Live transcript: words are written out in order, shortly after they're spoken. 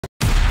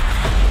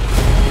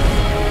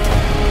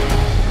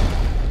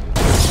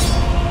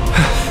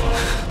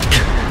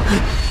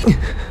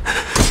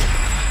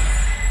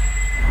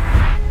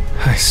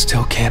I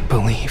still can't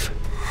believe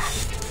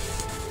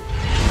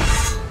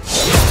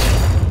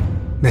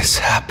this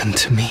happened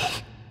to me.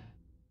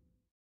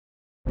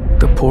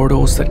 The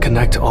portals that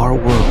connect our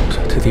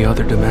world to the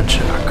other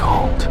dimension are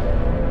called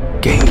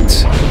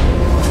gates.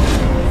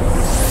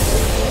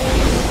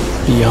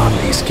 Beyond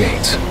these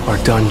gates are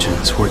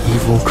dungeons where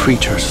evil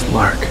creatures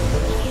lurk.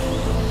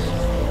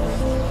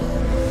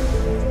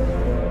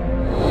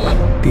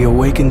 The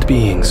awakened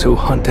beings who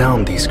hunt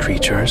down these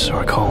creatures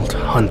are called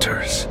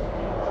hunters.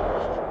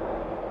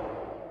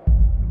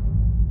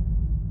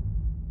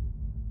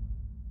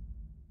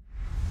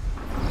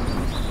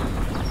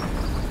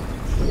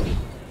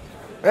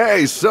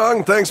 Hey,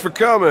 Sung, thanks for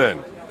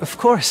coming. Of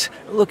course.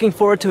 Looking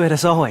forward to it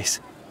as always.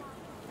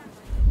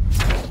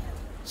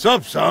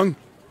 Sup, Sung?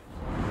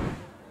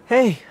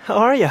 Hey, how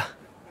are ya?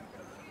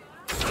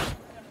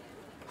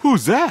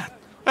 Who's that?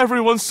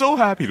 Everyone's so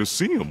happy to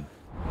see him.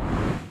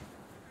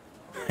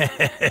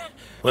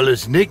 Well,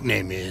 his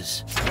nickname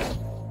is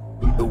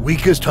the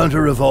weakest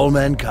hunter of all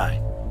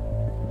mankind.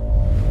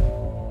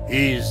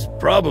 He's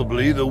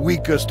probably the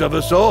weakest of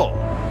us all.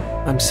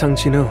 I'm Sung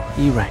Jinwoo,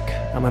 E-Rank.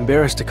 I'm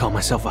embarrassed to call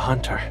myself a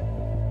hunter.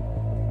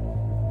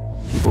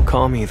 People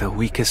call me the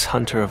weakest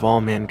hunter of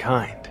all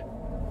mankind.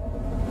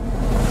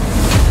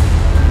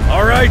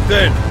 All right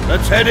then,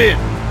 let's head in.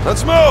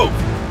 Let's move!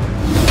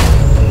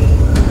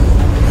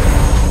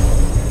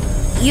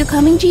 You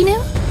coming,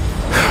 Jinwoo?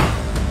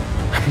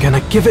 I'm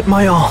gonna give it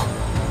my all.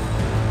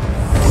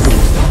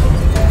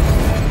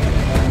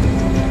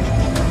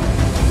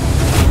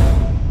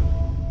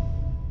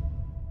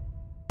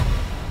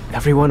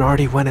 Everyone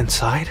already went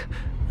inside?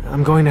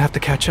 I'm going to have to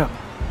catch up.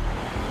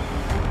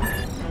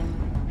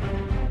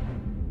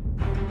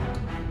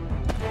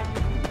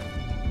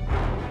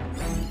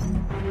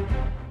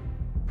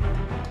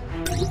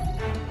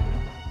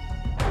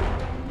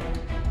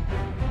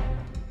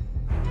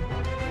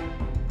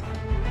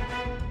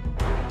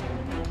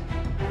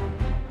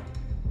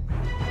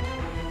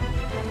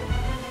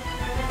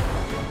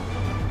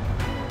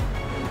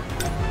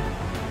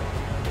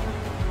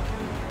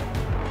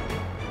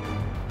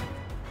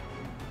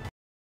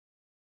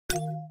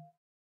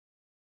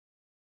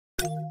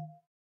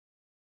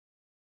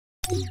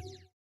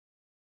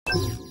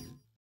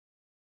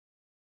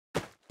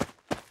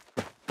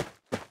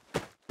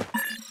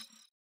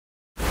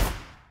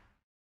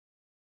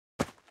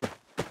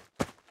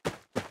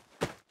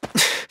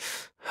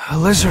 A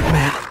lizard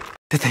man.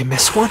 Did they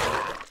miss one?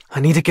 I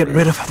need to get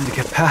rid of him to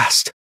get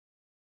past.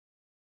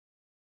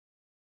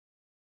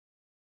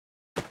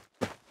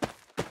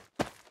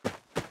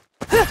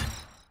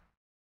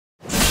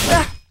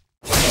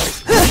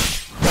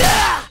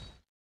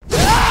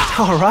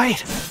 All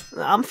right.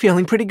 I'm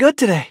feeling pretty good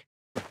today.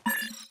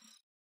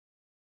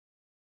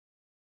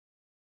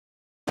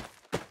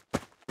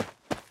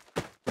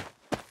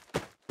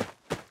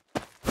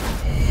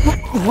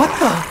 What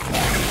the?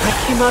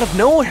 That came out of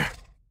nowhere.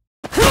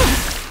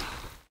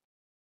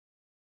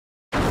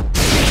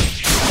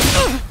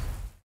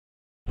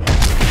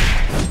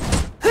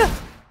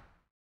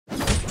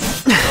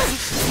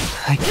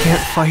 I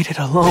can't fight it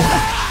alone.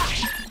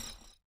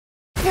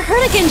 You're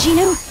hurt again,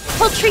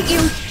 Jinwoo. I'll treat you.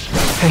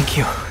 Thank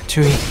you,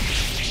 Jui.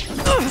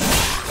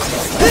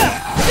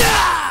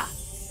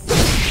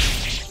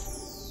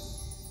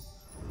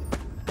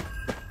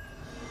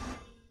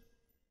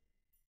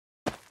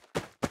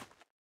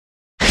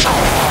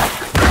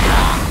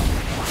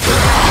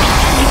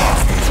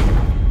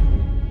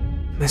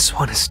 This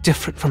one is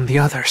different from the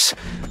others.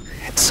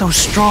 It's so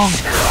strong.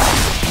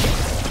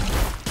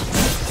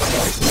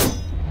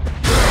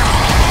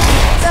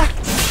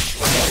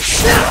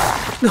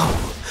 No,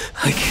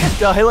 I can't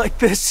die like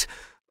this.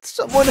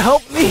 Someone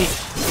help me.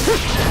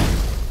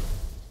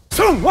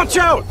 Sung, watch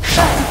out!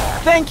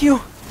 Thank you.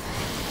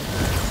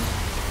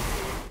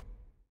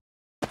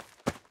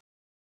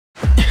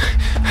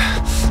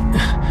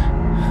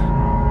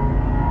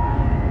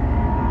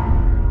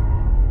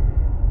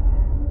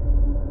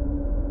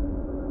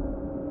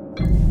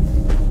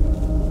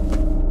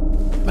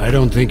 I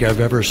don't think I've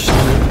ever seen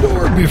a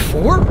door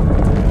before.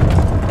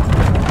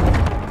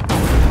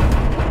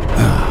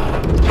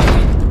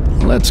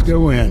 Let's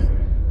go in.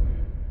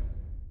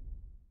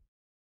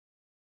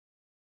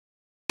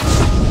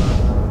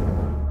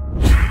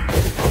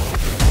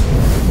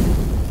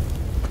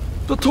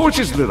 The torch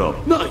is lit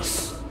up.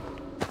 Nice!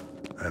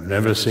 I've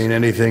never seen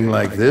anything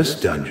like this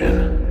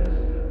dungeon.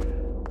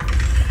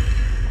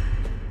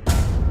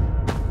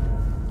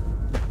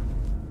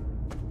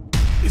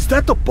 Is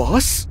that the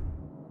boss?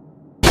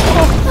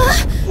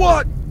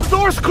 What? The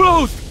door's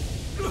closed!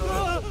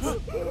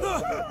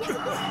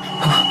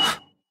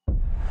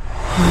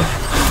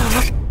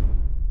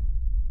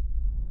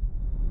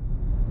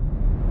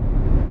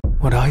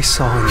 What I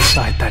saw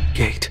inside that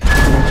gate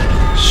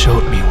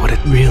showed me what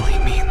it really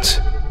means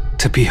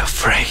to be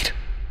afraid.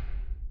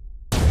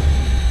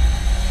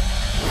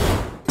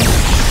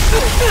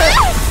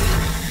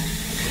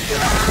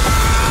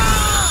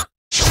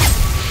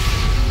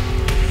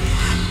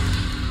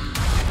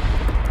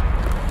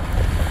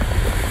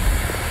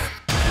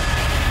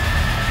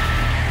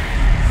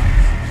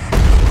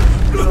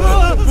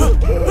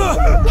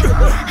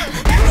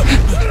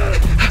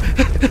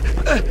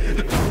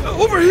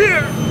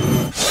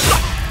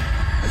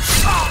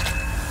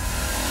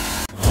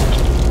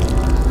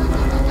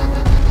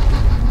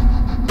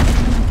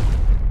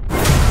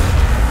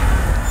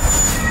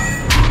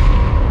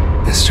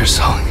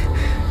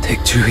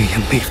 take Julie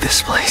and leave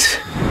this place.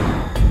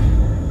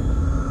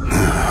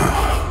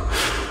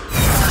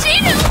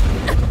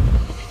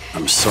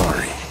 I'm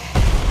sorry.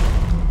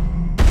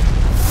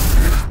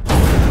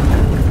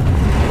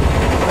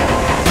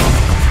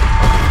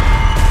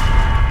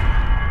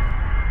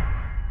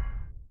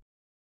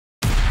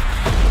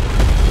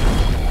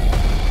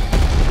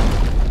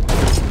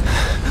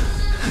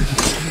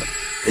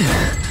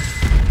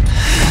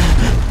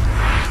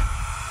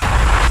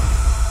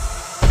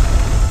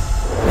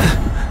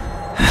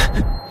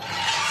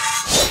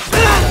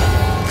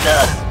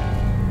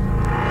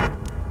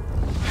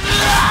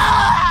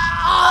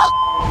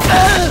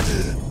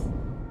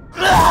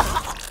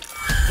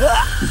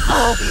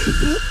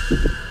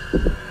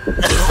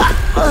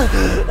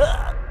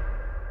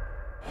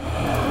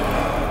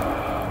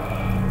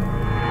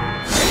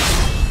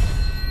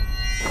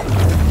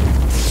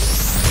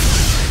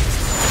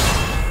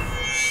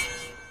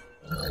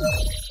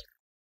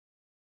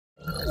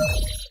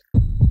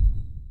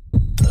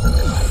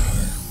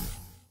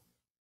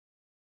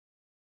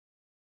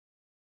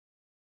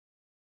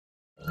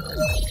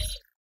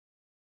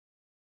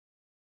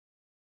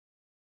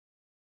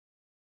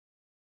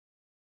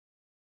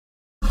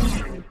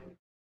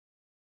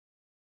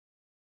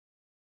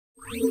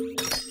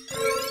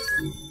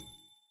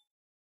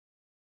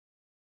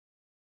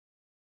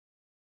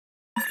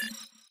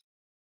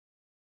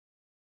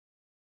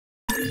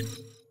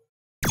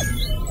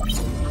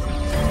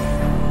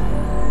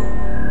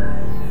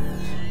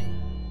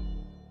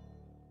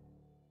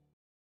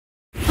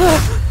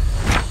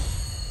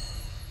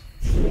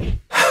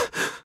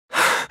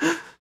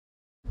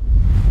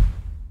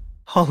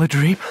 All a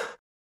dream?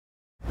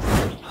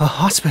 A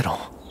hospital?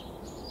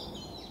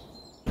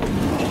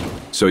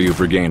 So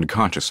you've regained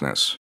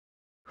consciousness.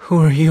 Who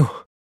are you?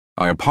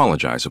 I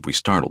apologize if we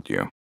startled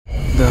you.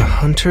 The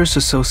Hunters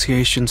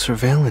Association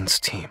surveillance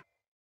team.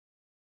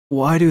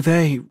 Why do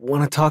they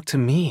want to talk to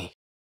me?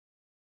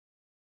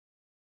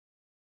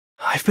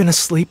 I've been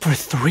asleep for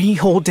 3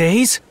 whole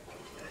days?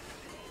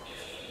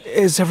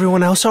 Is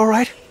everyone else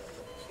alright?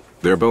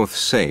 They're both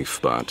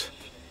safe, but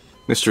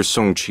Mr.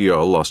 Song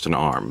Chio lost an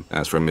arm.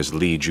 As for Ms.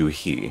 Lee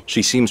Ju-hee,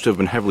 she seems to have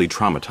been heavily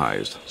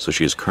traumatized, so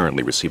she is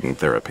currently receiving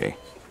therapy.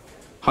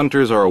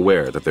 Hunters are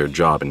aware that their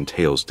job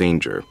entails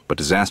danger, but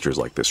disasters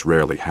like this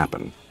rarely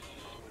happen.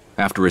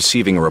 After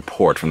receiving a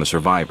report from the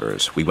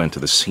survivors, we went to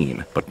the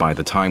scene, but by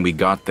the time we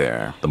got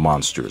there, the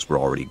monsters were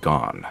already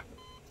gone.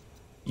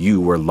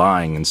 You were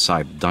lying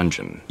inside the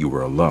dungeon. You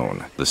were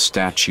alone. The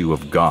statue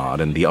of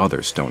God and the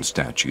other stone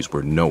statues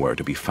were nowhere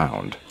to be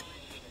found.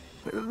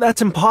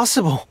 That's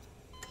impossible.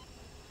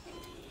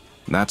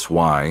 That's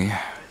why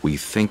we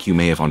think you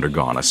may have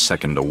undergone a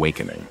second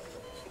awakening.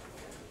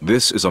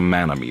 This is a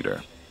mana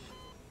meter.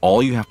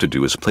 All you have to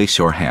do is place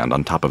your hand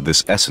on top of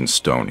this essence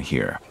stone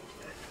here.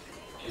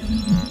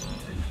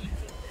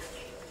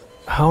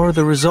 How are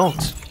the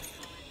results?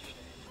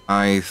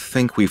 I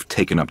think we've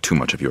taken up too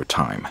much of your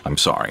time. I'm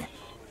sorry.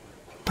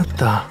 What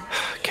the?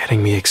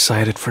 Getting me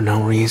excited for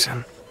no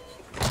reason.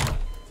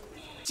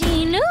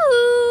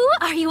 Jinwoo,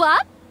 are you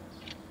up?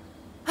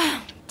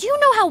 Do you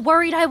know how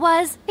worried I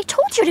was? I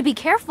told you to be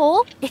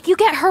careful. If you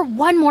get hurt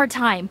one more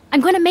time,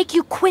 I'm gonna make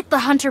you quit the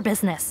hunter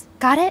business.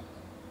 Got it?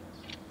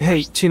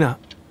 Hey, Gina,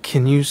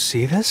 can you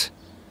see this?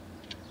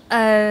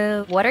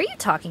 What are you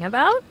talking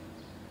about?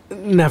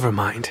 Never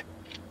mind.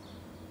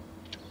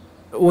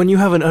 When you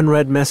have an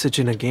unread message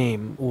in a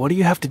game, what do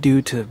you have to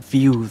do to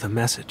view the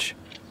message?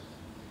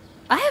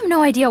 I have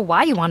no idea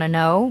why you want to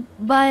know,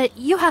 but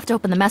you have to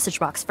open the message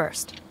box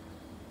first.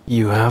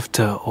 You have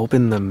to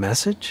open the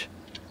message?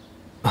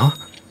 Huh?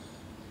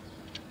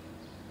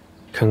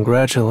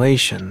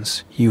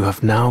 Congratulations, you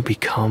have now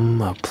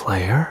become a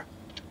player?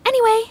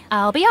 Anyway,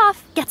 I'll be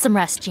off. Get some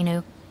rest,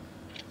 Jinwoo.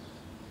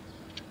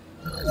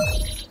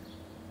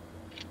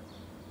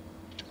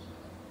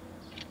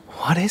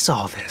 What is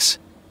all this?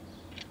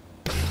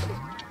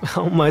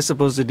 How am I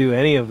supposed to do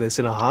any of this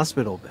in a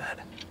hospital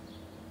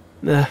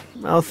bed?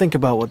 I'll think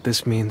about what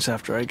this means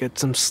after I get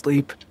some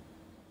sleep.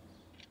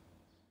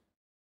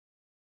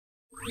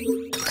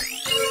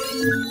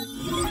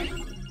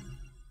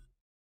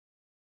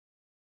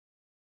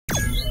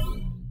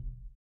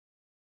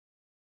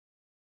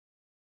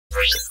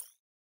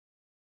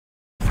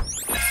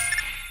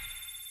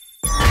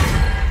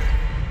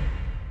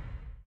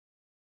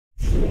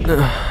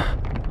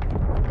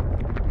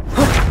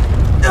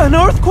 An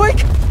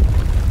earthquake?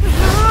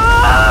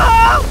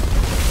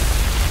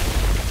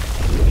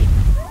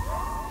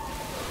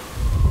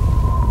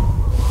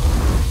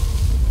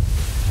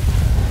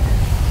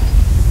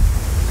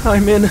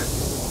 I'm in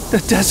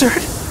the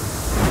desert?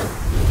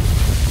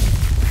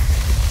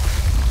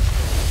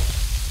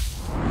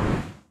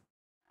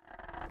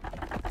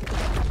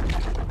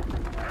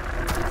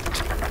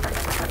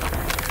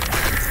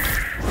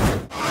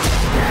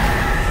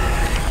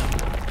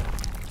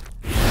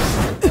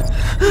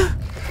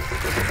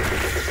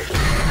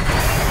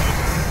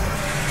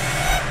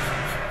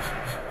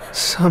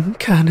 Some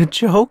kind of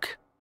joke?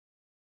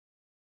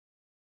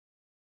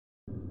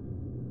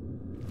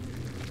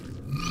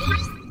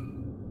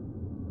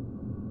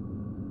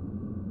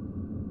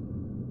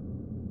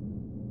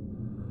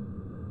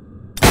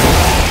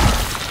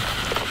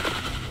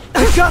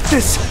 I got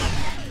this!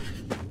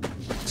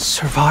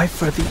 Survive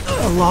for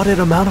the allotted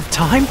amount of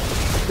time?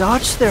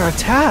 Dodge their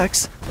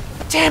attacks?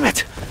 Damn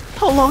it!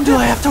 How long do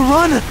I have to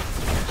run?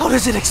 How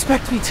does it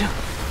expect me to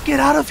get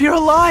out of here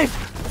alive?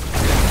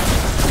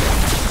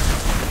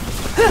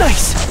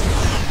 Nice!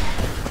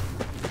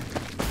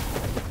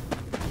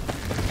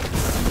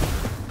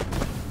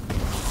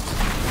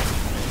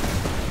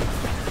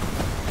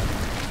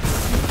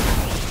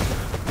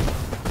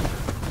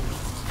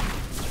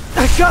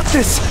 I got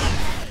this!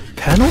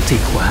 Penalty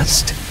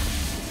quest?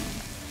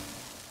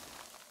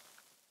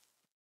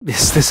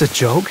 Is this a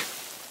joke?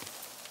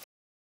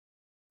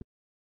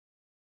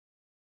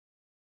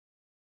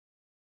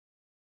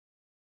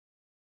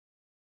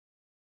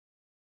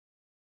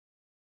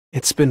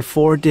 It's been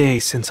 4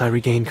 days since I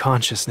regained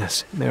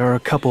consciousness. There are a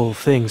couple of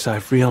things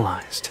I've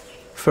realized.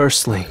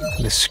 Firstly,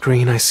 the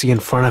screen I see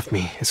in front of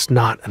me is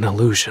not an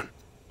illusion.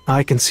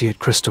 I can see it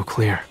crystal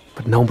clear,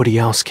 but nobody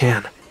else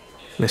can.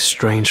 This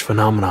strange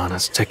phenomenon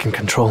has taken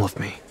control of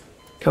me.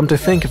 Come to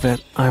think of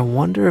it, I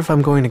wonder if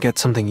I'm going to get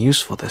something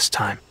useful this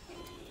time.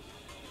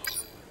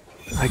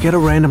 I get a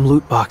random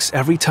loot box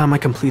every time I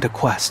complete a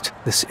quest.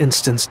 This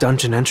instant's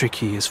dungeon entry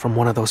key is from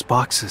one of those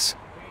boxes.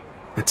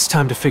 It's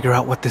time to figure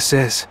out what this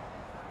is.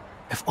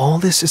 If all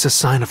this is a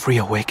sign of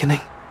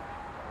reawakening,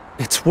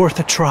 it's worth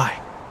a try.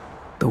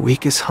 The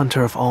weakest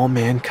hunter of all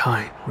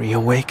mankind,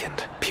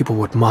 reawakened. People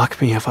would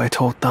mock me if I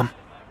told them.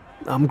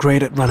 I'm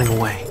great at running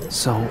away,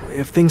 so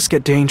if things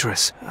get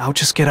dangerous, I'll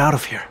just get out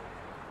of here.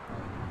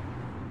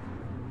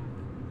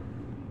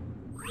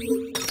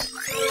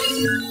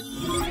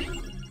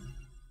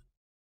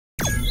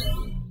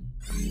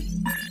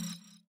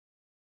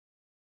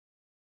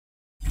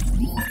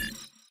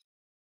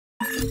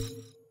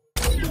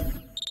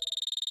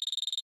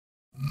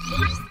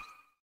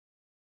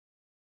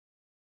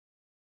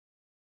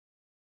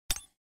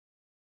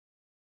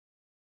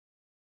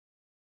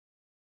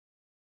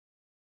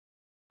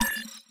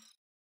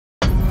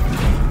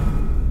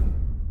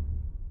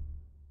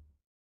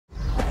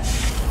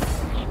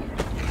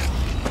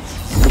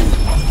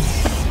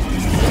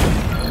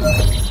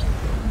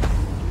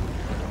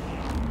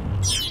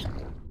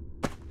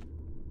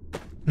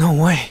 No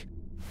way.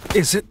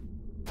 Is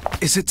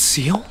it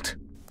sealed?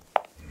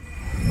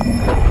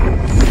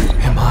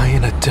 Am I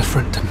in a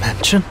different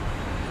dimension?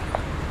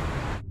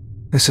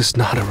 This is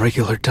not a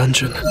regular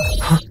dungeon,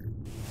 huh?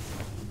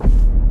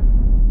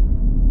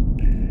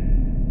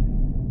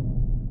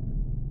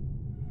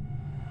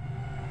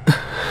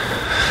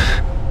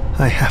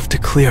 I have to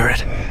clear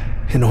it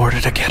in order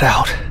to get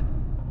out.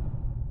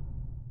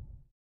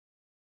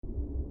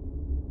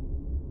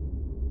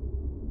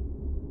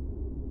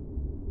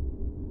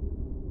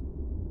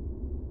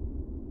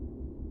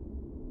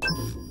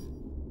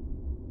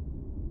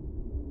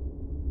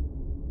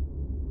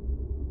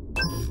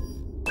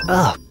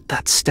 Ugh,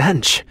 that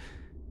stench.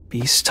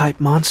 Beast-type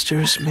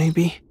monsters,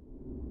 maybe?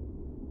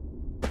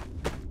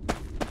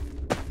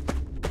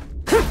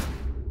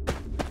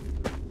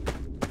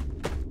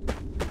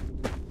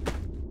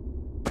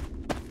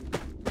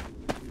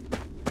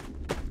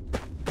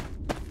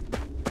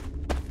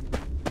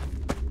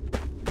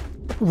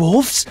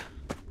 Wolves?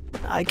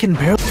 I can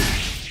barely...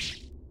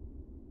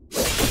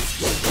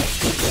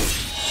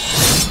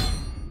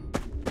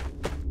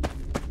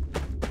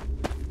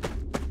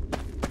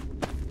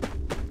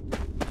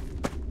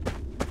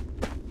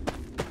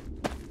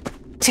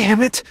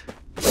 Damn it!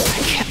 I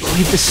can't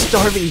believe this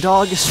starving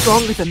dog is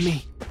stronger than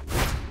me.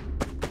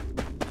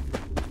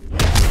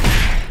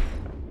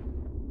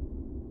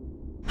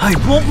 I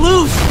won't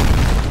lose!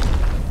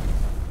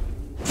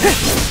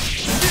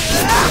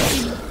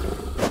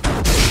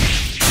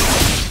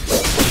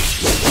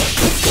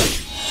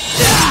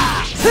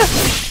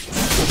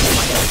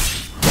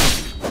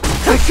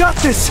 I got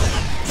this!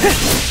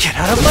 Get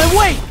out of my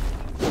way!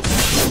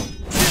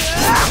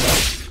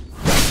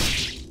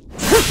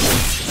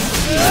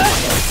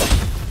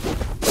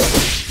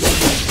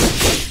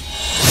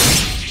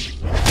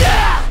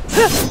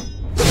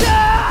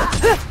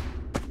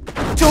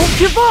 Don't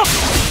give up!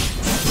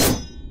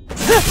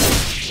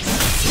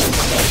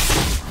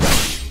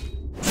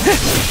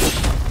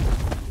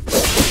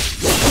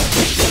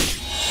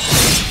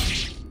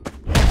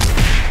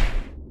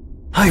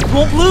 I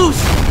won't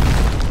lose!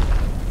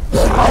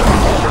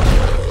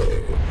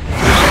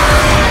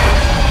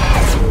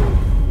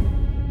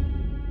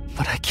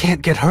 But I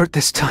can't get hurt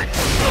this time.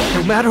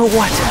 No matter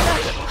what,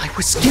 I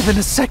was given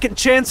a second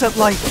chance at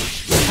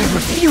life. I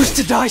refuse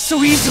to die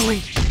so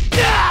easily.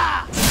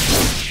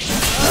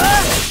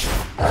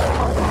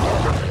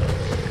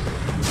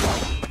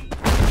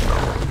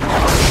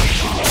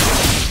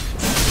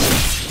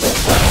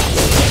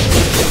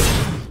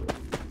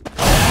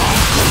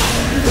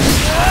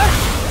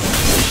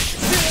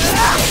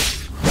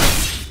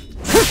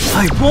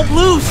 I won't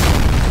lose!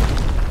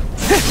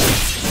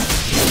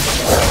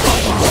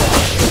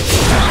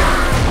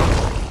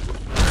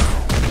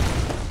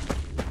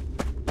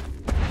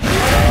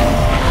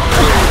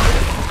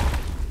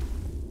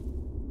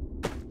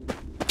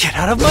 Get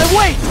out of my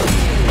way!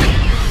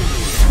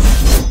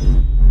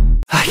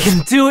 I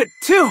can do it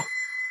too!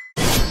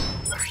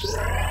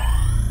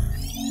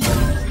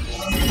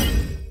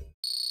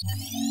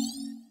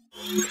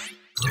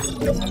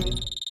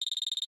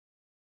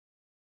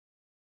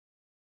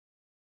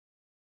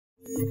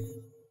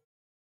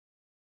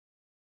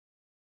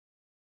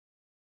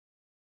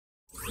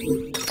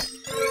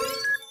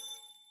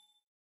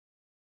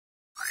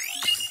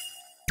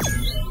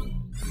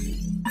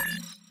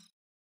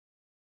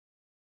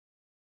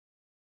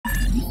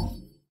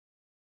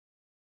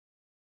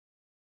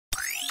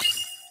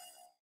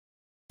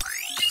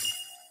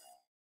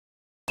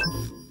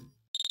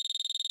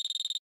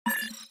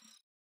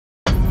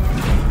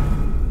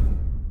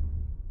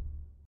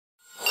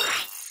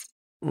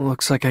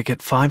 Looks like I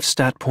get 5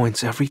 stat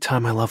points every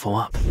time I level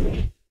up.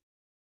 I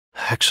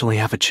actually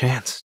have a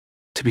chance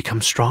to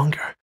become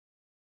stronger.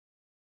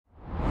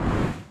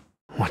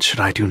 What should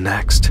I do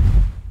next?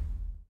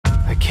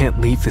 I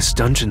can't leave this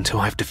dungeon till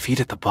I've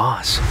defeated the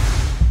boss.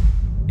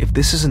 If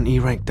this is an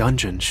E-rank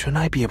dungeon, shouldn't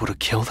I be able to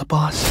kill the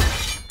boss?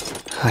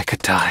 I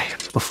could die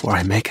before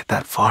I make it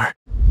that far.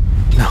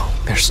 No,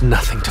 there's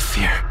nothing to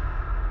fear.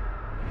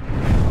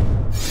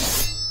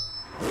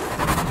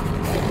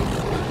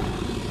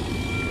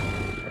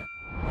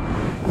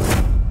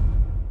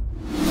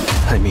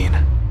 I mean,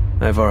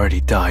 I've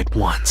already died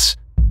once.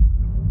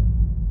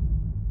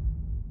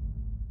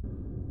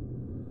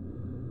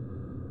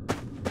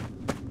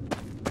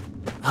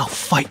 I'll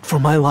fight for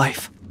my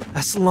life,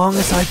 as long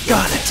as I've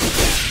got it.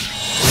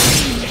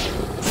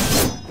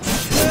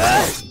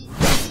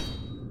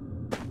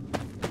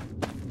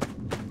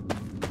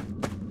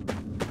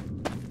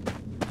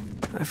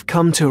 I've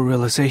come to a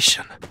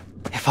realization.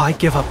 If I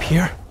give up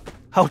here,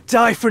 I'll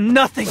die for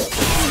nothing!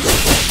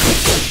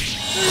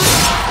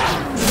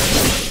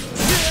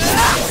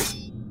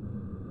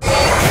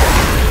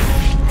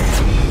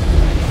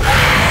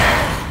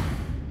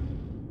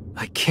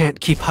 I can't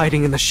keep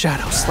hiding in the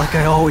shadows like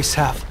I always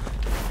have.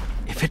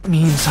 If it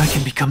means I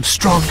can become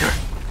stronger,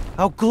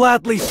 I'll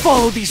gladly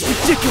follow these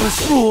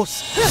ridiculous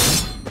rules.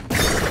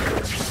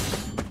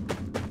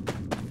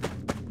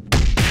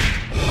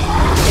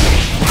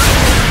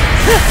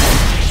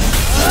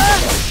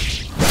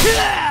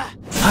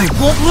 I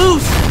won't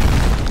lose!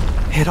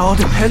 It all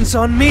depends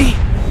on me!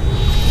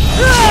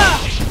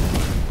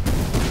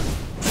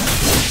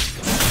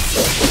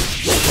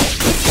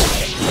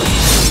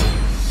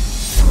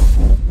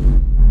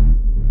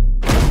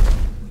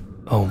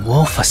 A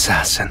wolf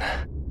assassin.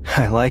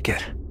 I like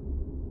it.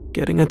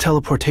 Getting a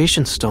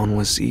teleportation stone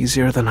was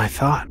easier than I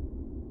thought.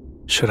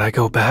 Should I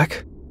go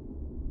back?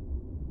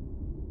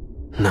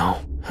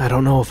 No, I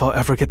don't know if I'll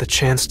ever get the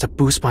chance to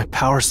boost my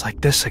powers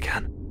like this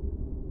again.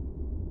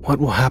 What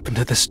will happen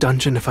to this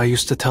dungeon if I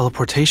use the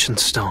teleportation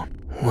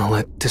stone? Will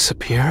it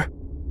disappear?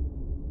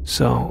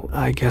 So,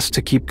 I guess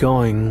to keep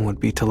going would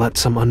be to let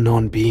some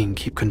unknown being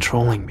keep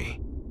controlling me.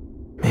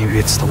 Maybe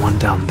it's the one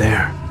down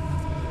there.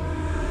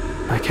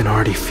 I can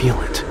already feel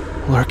it.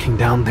 Lurking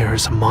down there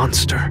is a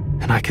monster,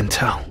 and I can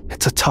tell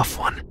it's a tough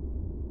one.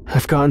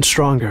 I've gotten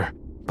stronger,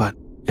 but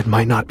it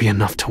might not be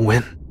enough to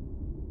win.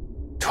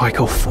 Do I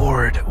go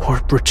forward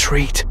or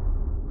retreat?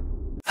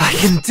 I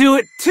can do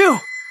it too!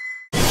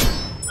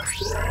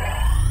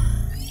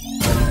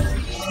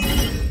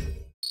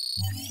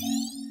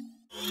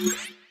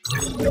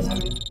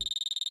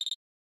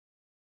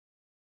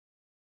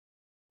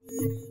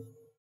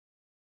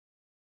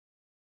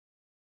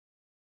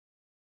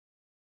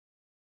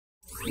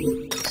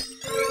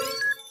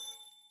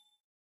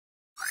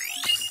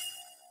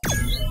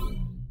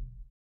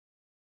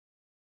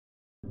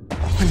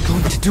 I'm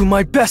going to do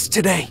my best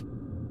today!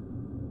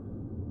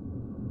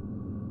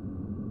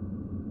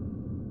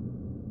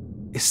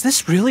 Is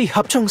this really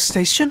Hapjeong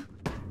Station?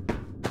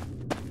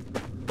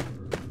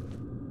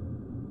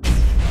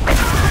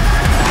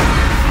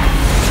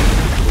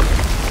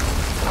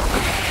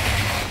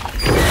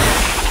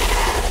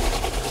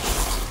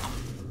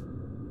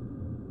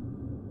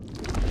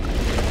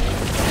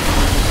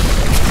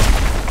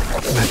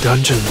 The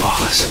dungeon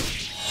boss.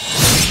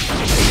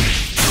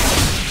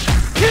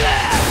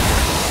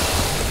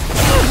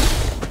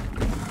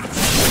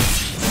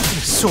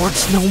 This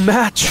sword's no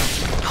match.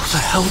 How the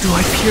hell do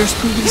I pierce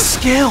through these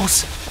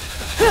scales?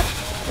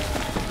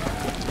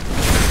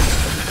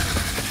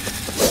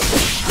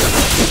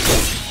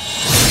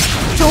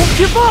 Don't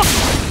give up!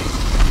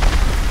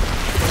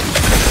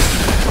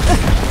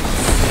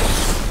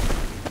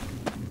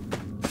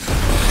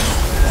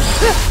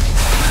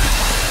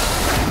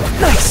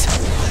 Nice!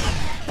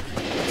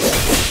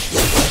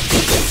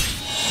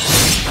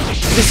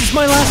 This is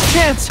my last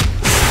chance!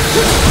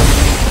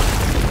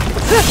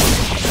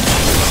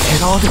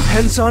 It all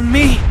depends on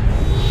me!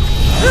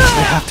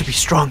 I have to be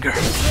stronger.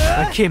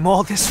 I came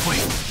all this way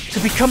to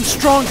become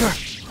stronger.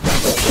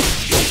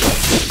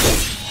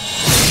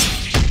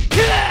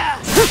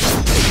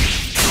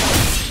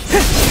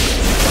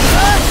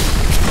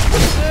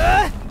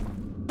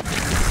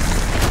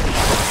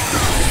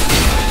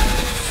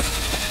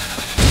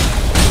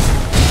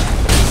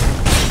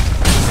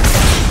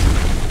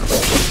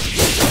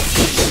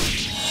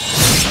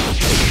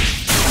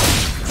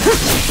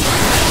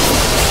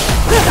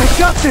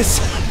 this!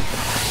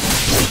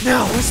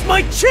 Now is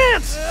my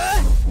chance!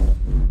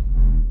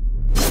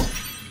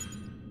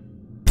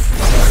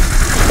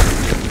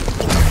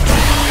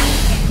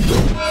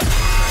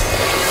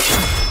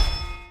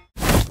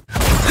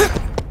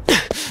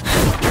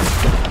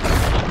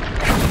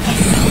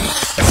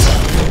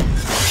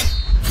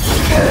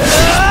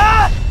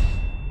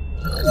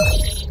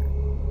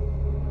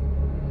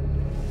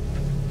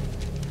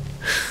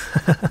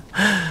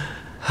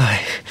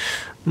 I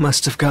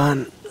must have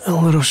gotten a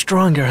little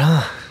stronger,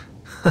 huh?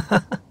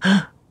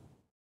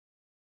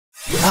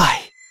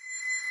 I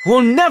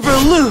will never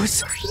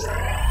lose!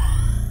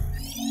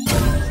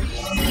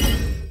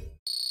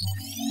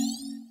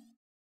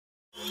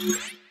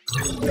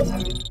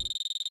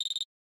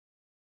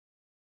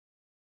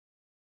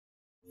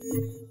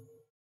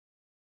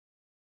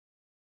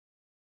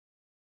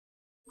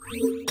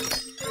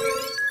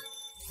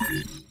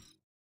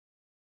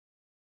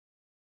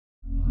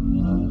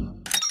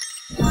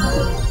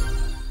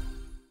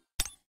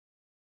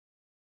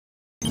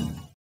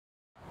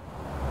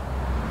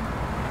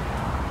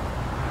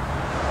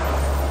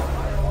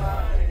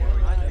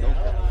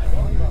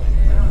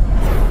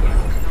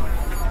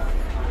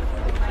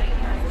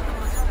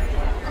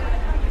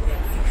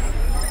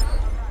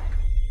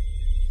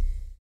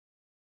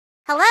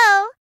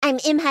 Hello, I'm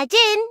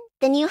Ha-Jin,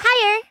 the new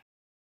hire.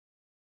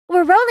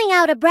 We're rolling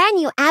out a brand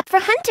new app for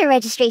hunter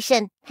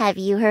registration. Have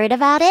you heard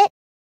about it?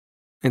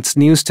 It's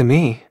news to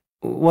me.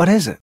 What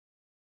is it?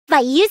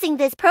 By using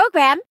this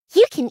program,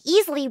 you can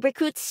easily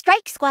recruit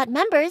Strike Squad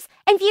members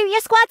and view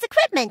your squad's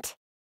equipment.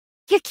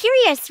 You're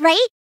curious,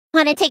 right?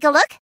 Want to take a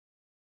look?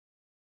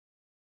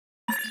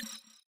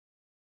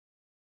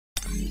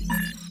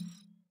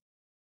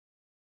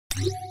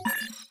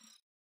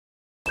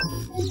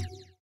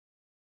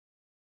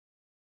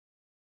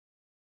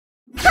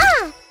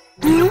 Ha!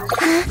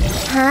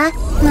 Ha!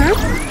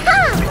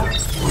 Ha!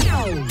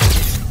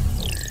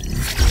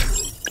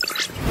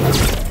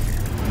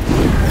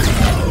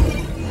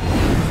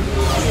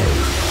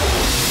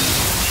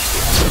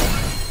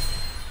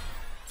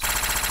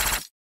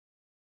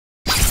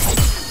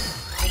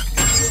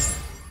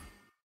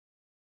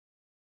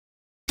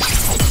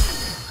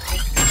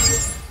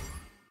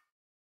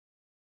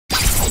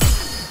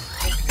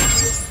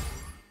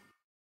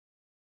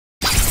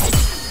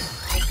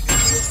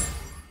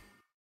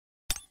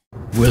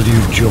 Will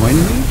you join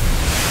me?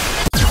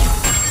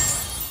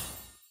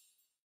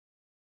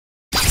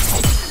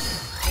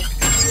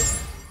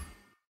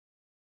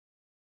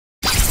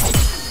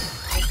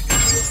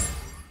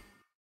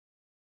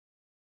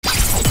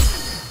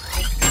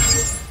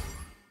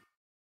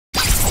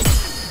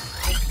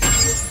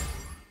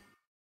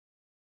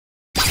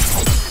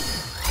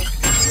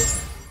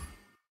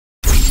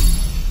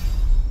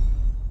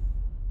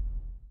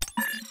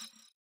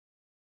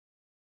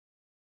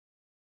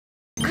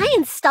 I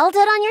installed it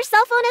on your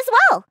cell phone as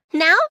well.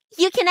 Now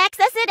you can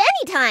access it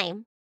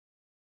anytime.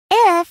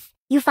 If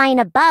you find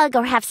a bug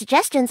or have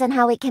suggestions on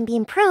how it can be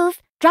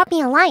improved, drop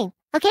me a line,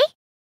 okay?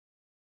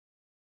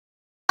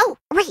 Oh,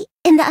 right.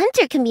 In the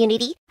Hunter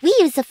community, we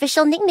use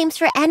official nicknames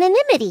for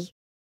anonymity.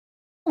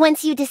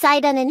 Once you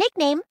decide on a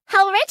nickname,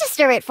 I'll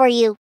register it for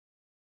you.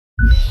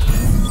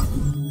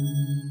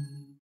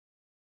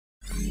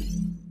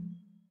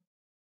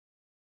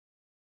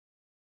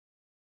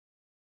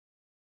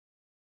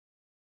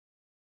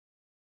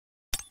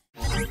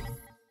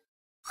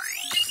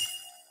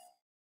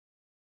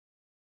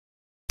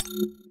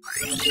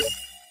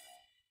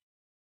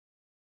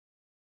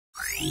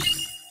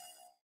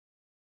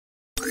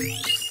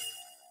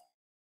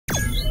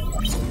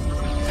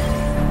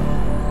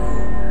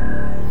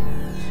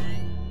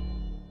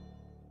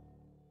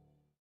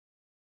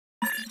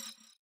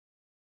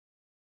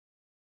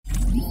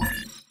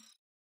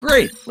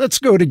 Great, let's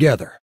go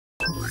together.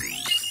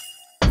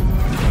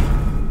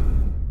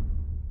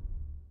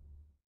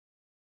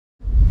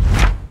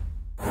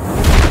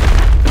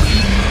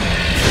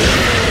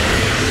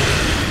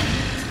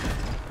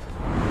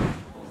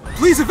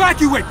 Please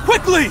evacuate,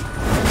 quickly!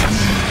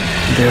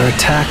 Their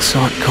attacks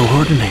aren't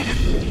coordinated.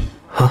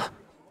 Huh?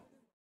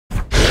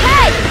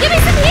 Hey! Give me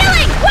some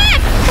healing!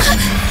 Quick!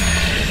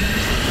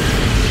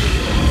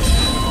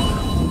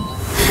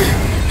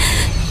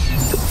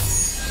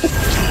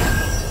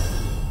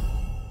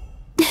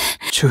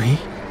 Chuhi?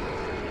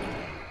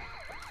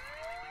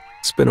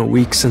 It's been a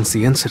week since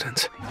the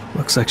incident.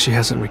 Looks like she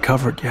hasn't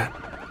recovered yet.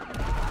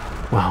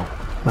 Well,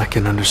 I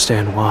can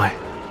understand why.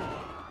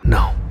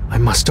 No, I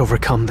must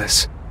overcome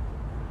this.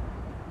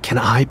 Can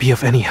I be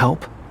of any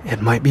help?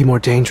 It might be more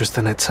dangerous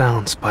than it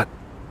sounds, but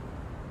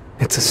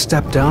it's a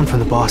step down from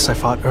the boss I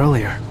fought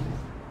earlier.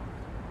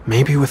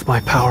 Maybe with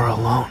my power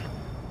alone.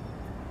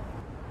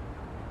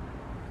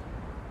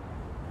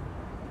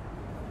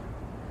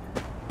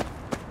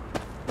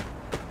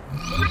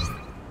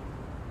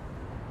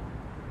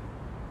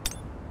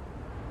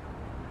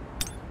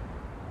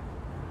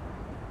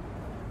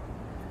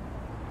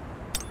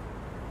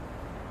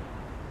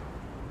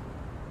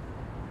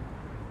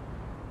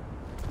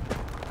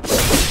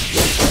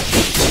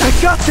 I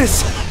got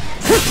this!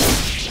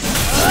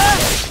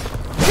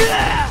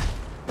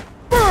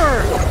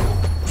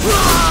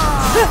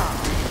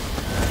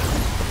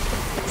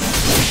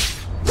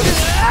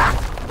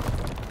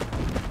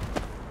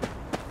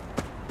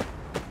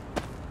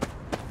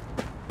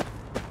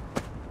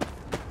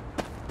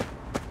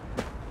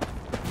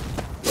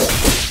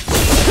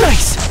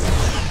 Nice!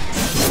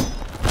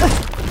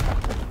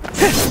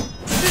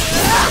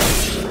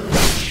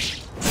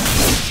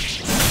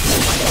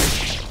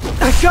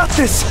 I got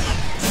this!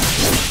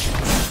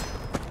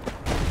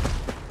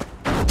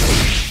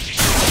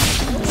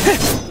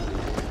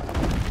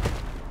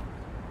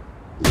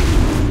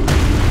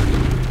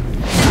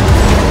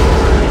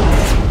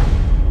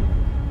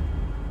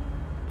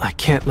 I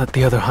can't let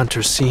the other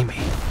hunters see me.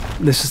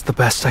 This is the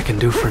best I can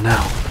do for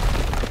now.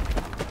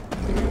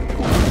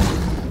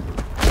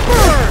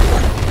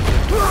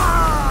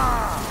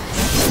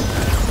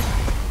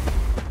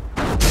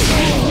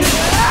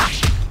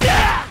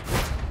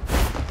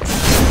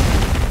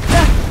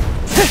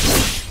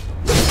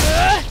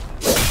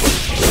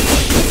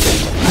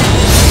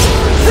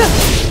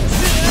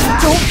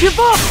 Don't give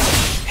up!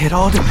 It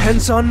all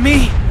depends on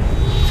me!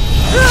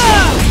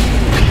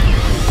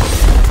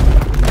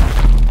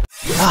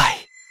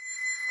 I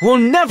will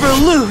never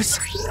lose!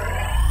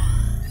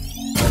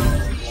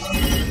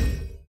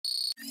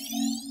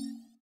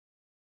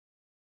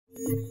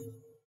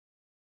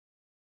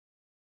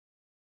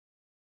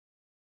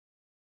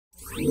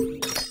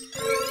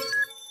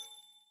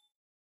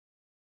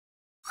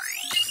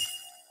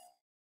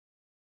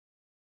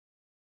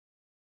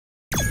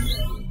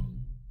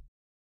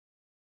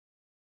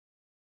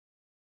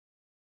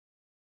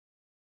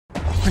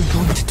 I'm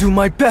going to do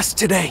my best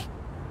today!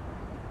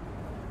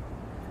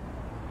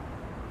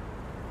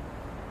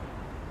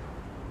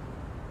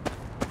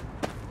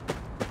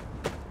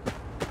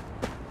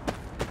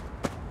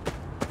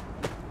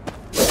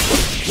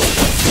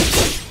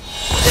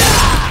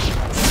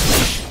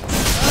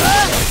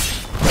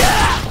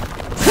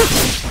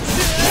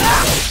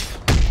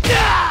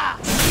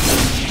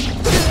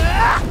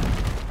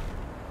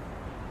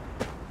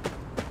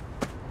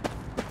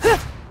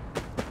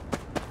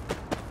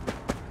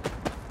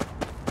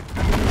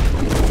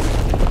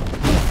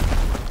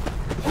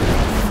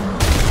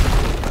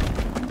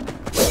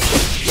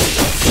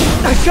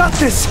 I got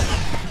this!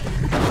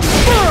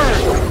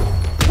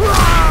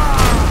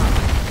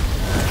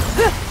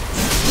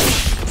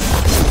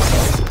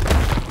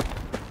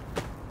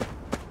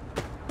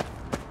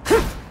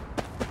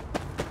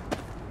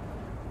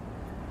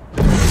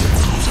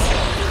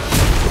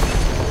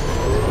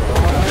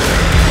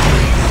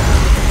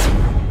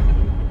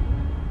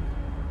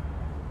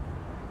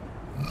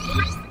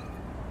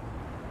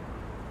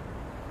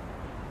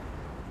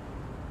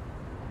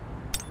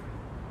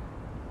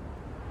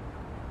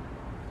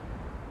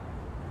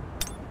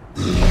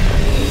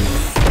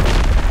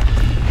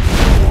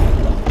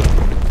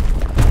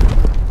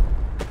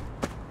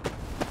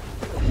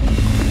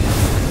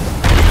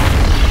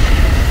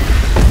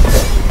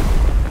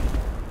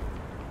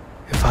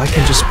 I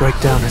can just break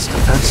down his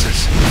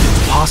defenses.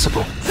 It's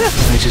possible.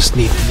 I just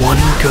need one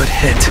good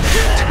hit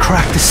to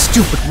crack this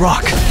stupid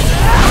rock.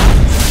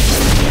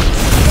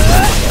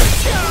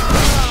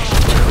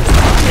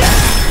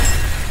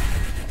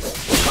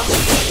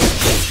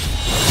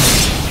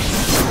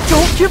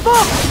 Don't give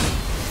up!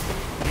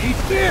 Eat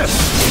this!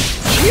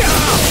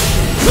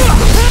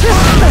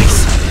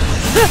 Nice!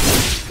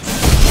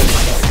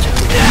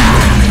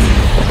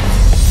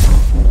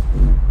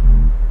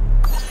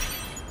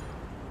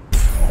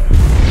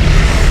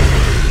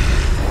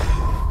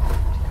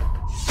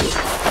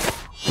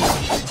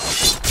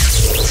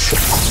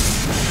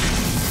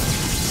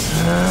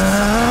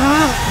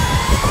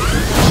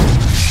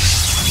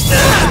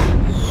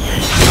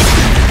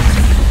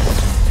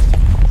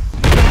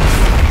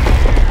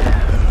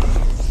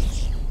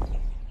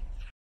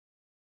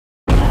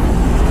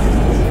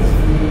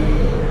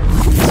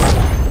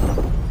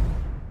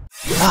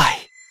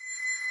 I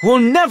will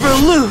never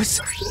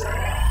lose!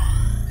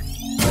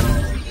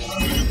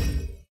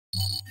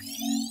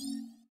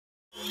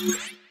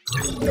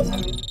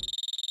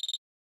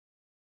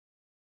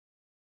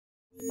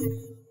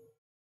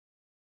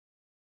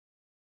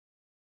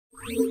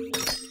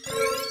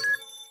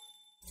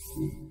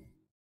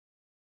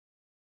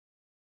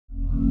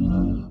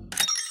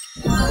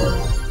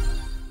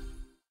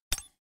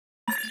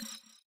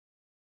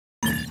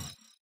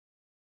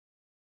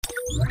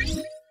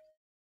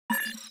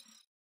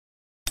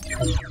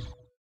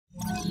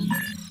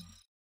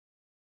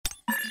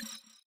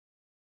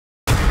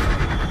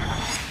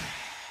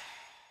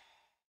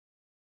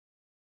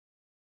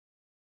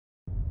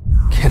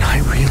 Can I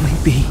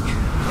really be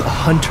a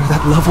hunter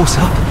that levels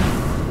up?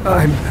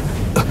 I'm...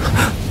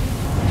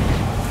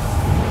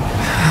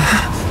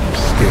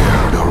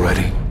 Scared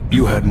already?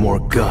 You had more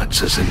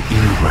guts as an E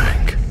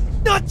rank.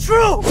 Not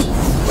true!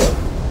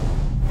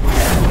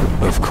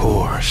 Of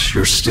course,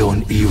 you're still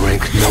an E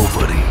rank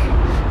nobody.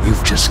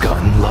 You've just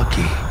gotten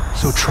lucky.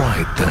 So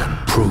try it then.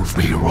 Prove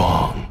me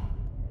wrong.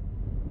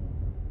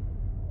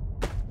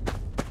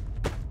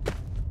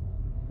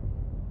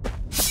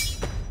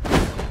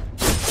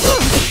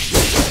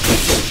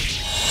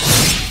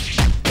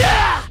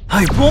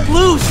 I won't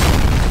lose!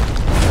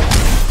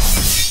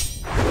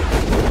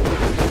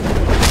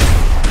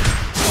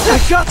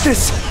 I got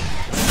this!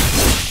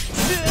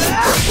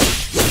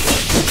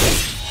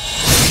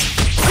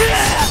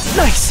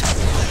 Nice!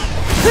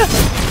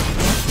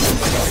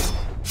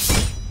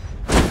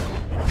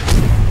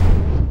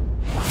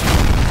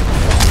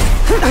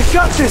 I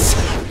got this!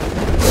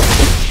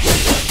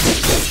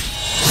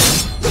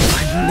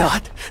 I'm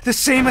not the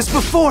same as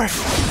before!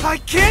 I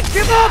can't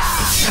give up!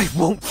 I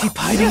won't keep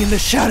hiding in the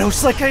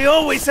shadows like I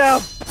always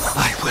have!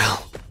 I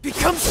will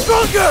become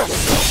stronger!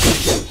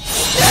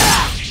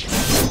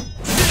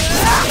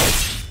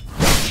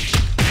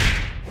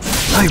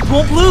 I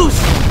won't lose!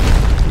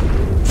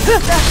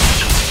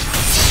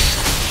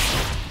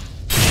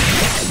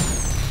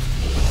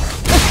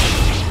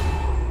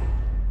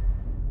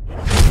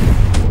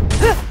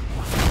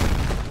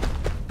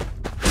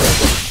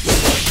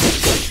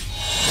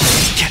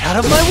 Get out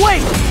of my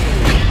way!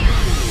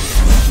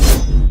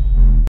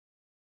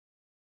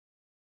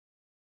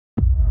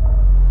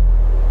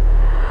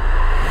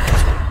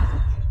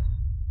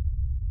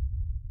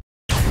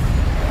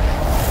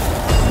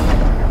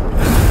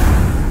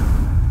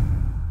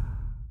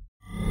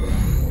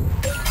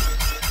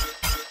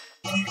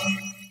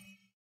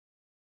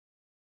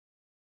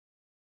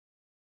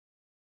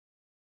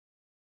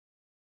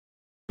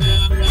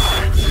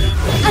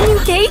 A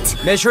new gate?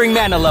 Measuring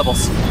mana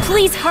levels.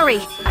 Please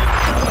hurry.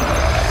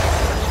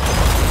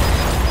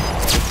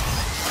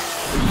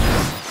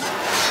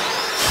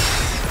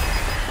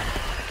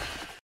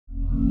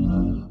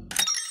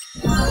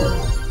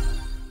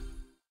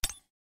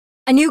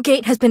 A new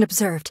gate has been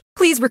observed.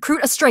 Please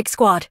recruit a strike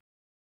squad.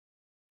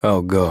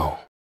 I'll go.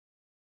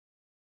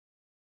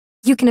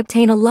 You can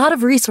obtain a lot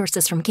of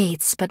resources from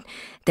gates, but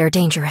they're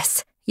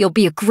dangerous. You'll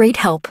be a great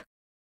help.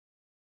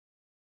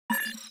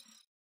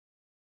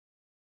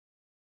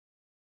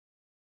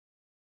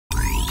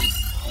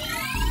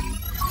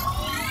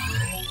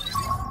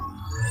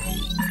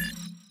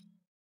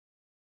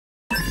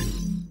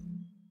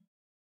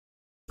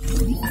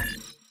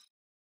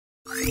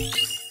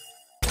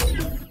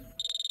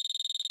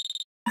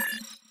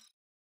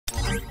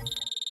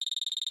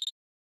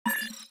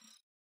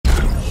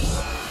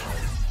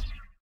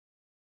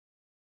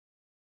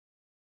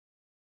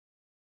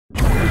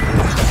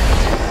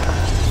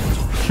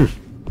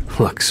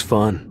 Looks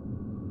fun.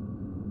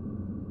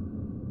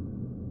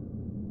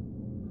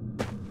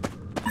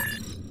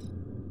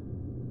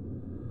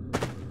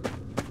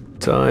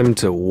 Time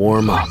to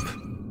warm up.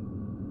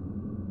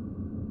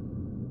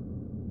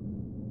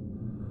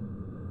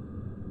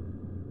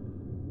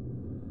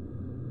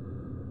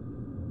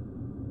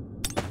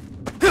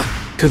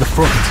 To the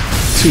front.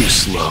 Too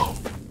slow.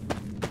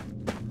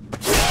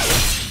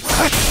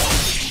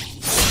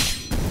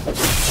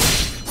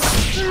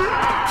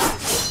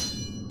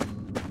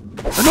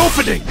 An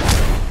opening!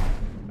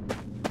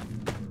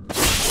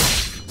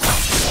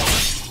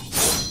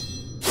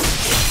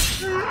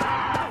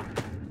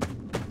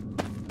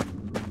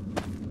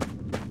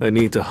 I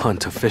need to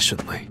hunt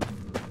efficiently.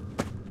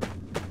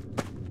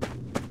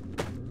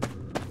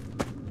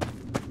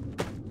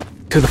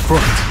 To the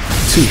front.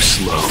 Too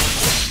slow.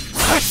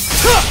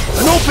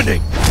 An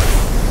opening!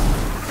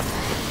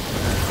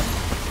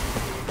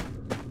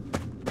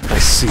 I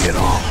see it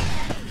all.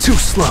 Too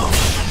slow.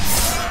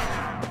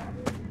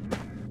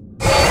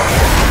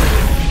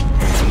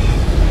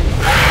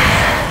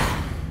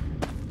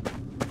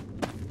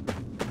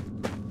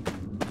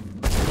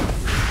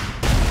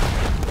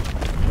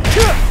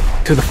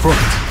 To the front.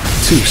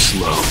 Too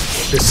slow.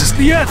 This is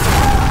the end!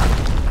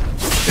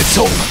 It's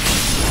over.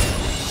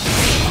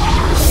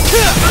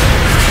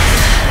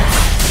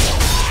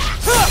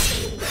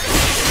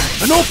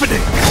 An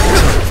opening!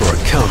 For a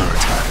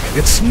counterattack,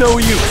 it's no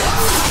use!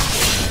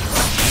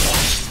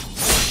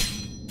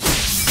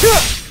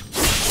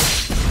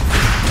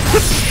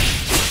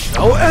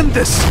 I'll end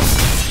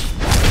this!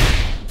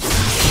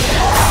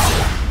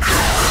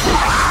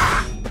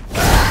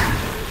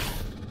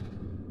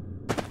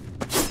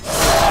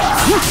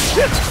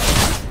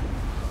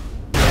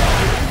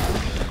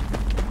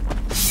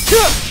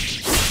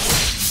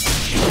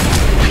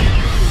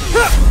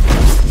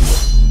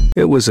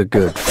 It was a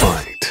good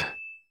fight.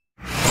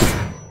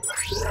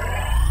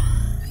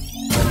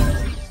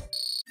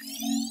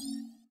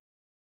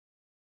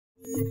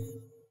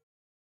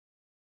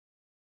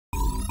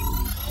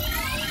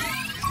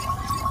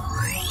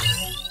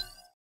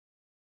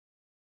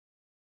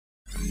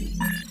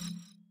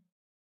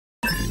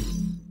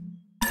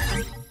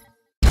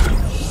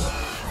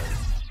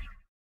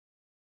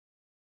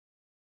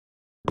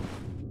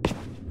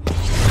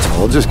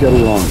 I'll just get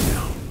along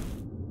now.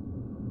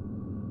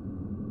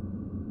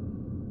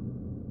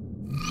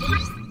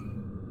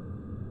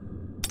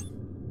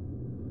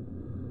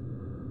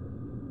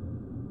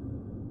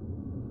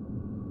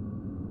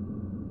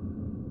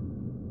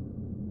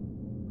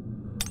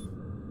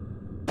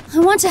 I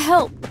want to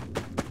help.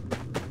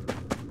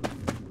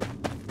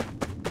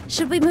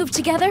 Should we move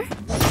together?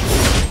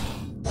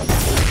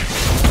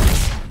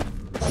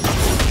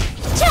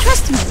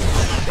 Trust me.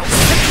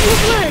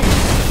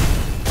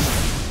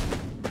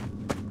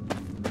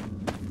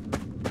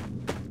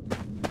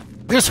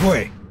 This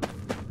way!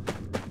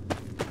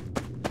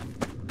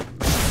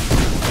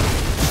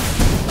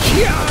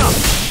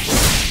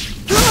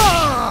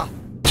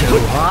 Too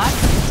hot?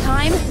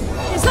 Time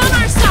is on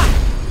our side!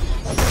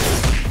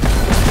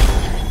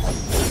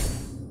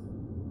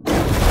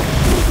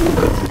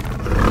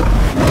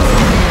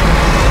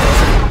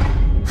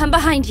 I'm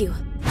behind you.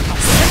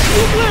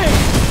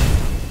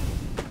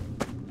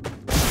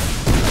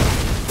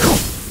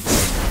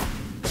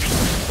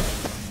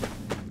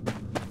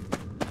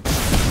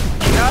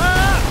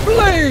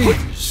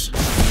 Blaze!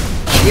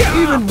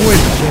 Even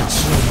wind can't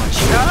slow my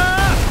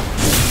shot.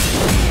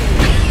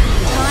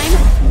 Time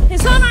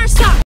is on our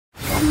side!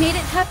 We made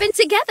it happen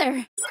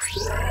together!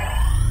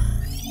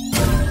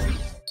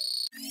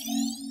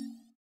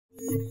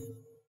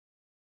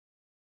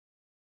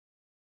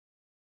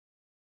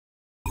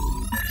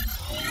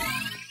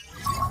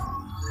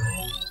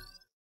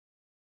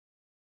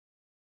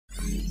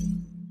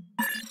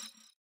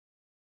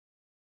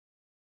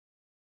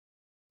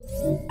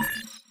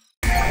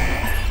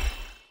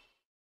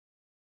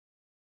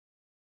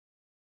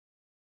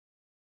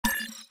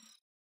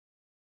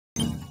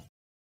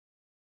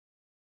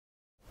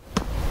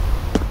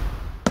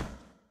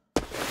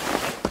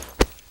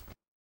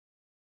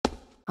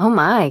 Oh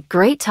my,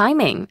 great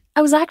timing.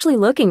 I was actually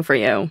looking for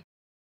you.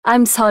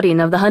 I'm Sorin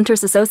of the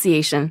Hunters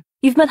Association.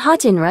 You've met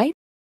Ha-In, right?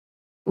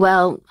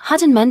 Well,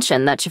 Ha-In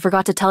mentioned that she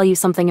forgot to tell you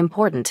something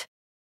important.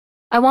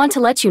 I want to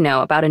let you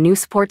know about a new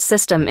support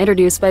system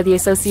introduced by the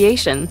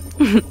association.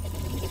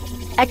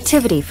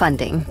 Activity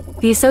funding.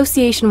 The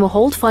association will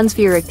hold funds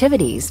for your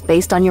activities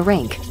based on your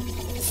rank.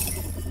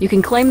 You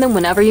can claim them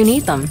whenever you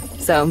need them,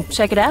 so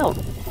check it out.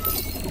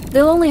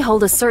 They'll only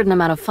hold a certain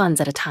amount of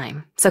funds at a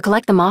time, so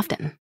collect them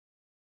often.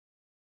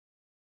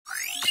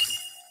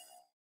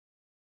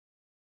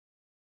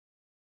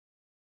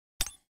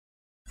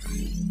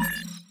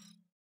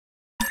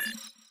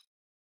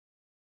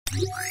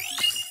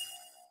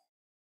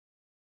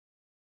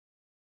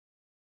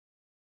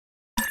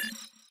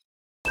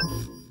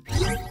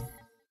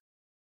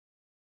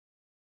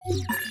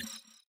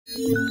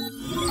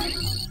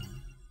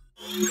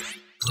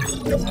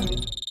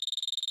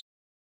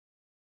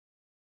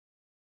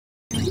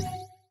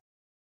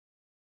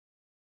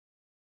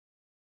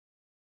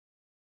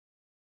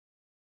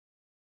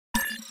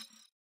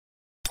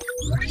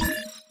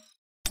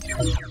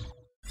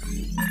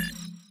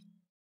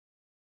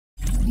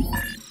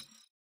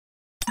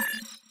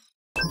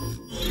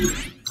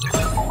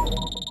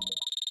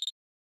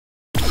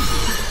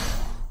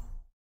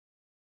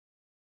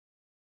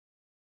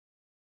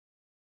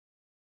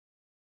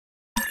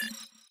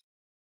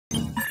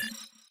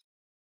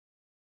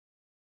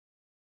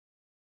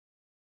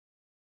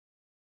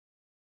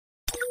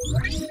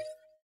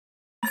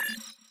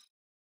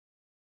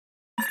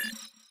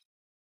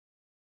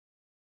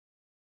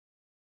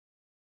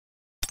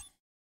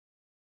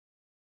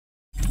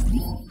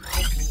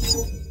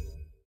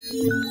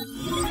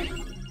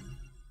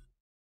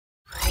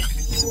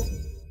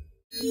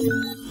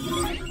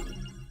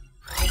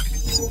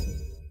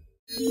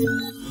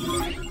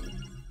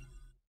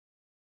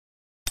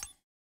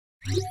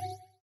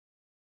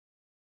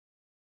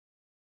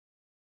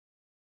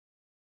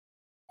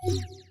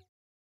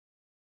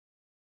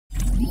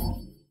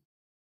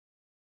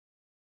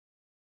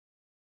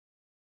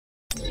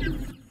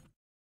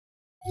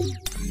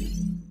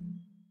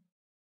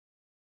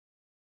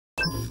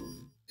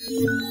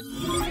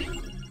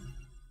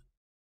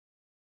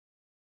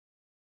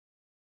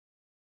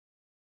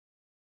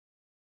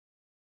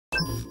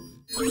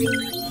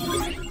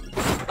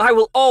 I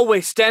will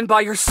always stand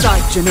by your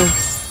side, Jinwoo.